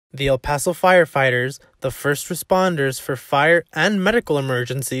The El Paso Firefighters, the first responders for fire and medical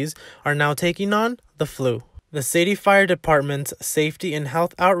emergencies, are now taking on the flu. The Sadie Fire Department's Safety and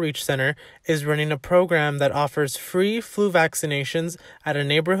Health Outreach Center is running a program that offers free flu vaccinations at a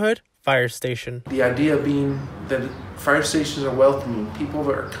neighborhood fire station. The idea being that fire stations are welcoming. People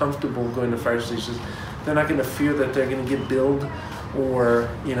that are comfortable going to fire stations, they're not going to fear that they're going to get billed or,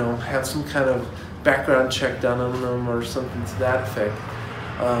 have some kind of background check done on them or something to that effect.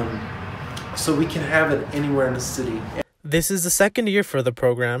 So we can have it anywhere in the city. This is the second year for the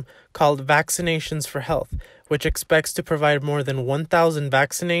program, called Vaccinations for Health, which expects to provide more than 1,000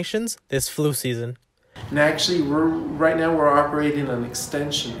 vaccinations this flu season. And actually, right now we're operating on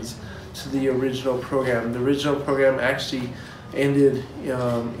extensions to the original program. The original program actually ended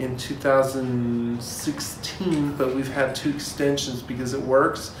in 2016, but we've had 2 extensions because it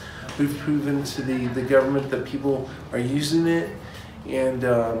works. We've proven to the government that people are using it, and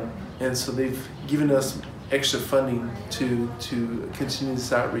so they've given us extra funding to continue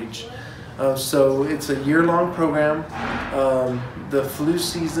this outreach. So it's a year-long program. The flu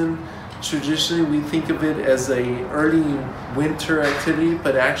season, traditionally we think of it as a early winter activity,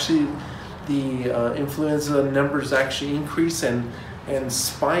 but actually the influenza numbers actually increase and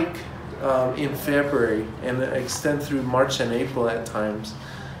spike in February and extend through March and April at times.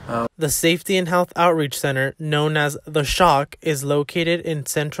 The Safety and Health Outreach Center, known as The Shock, is located in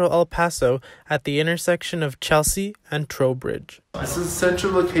central El Paso at the intersection of Chelsea and Trowbridge. This is a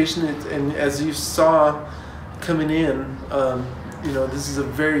central location, and as you saw coming in, this is a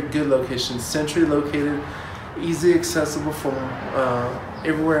very good location, centrally located, easily accessible from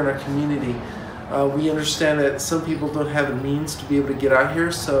everywhere in our community. We understand that some people don't have the means to be able to get out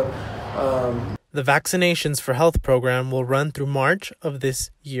here, so the Vaccinations for Health program will run through March of this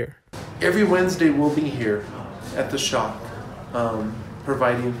year. Every Wednesday we'll be here at the Shock,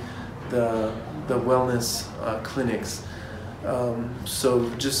 providing the wellness clinics. So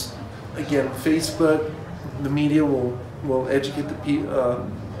just again, Facebook, the media will educate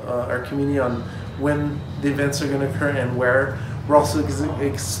our community on when the events are going to occur and where. We're also going to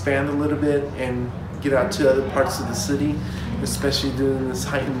expand a little bit and get out to other parts of the city, especially during this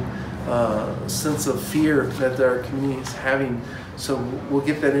heightened sense of fear that our community is having. So we'll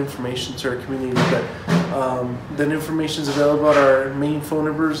get that information to our community. But that information is available at our main phone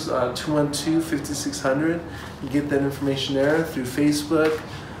numbers, 212-5600. You get that information there through Facebook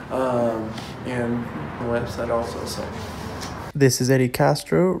and the website also. So. This is Eddie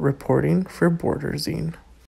Castro reporting for Border Zine.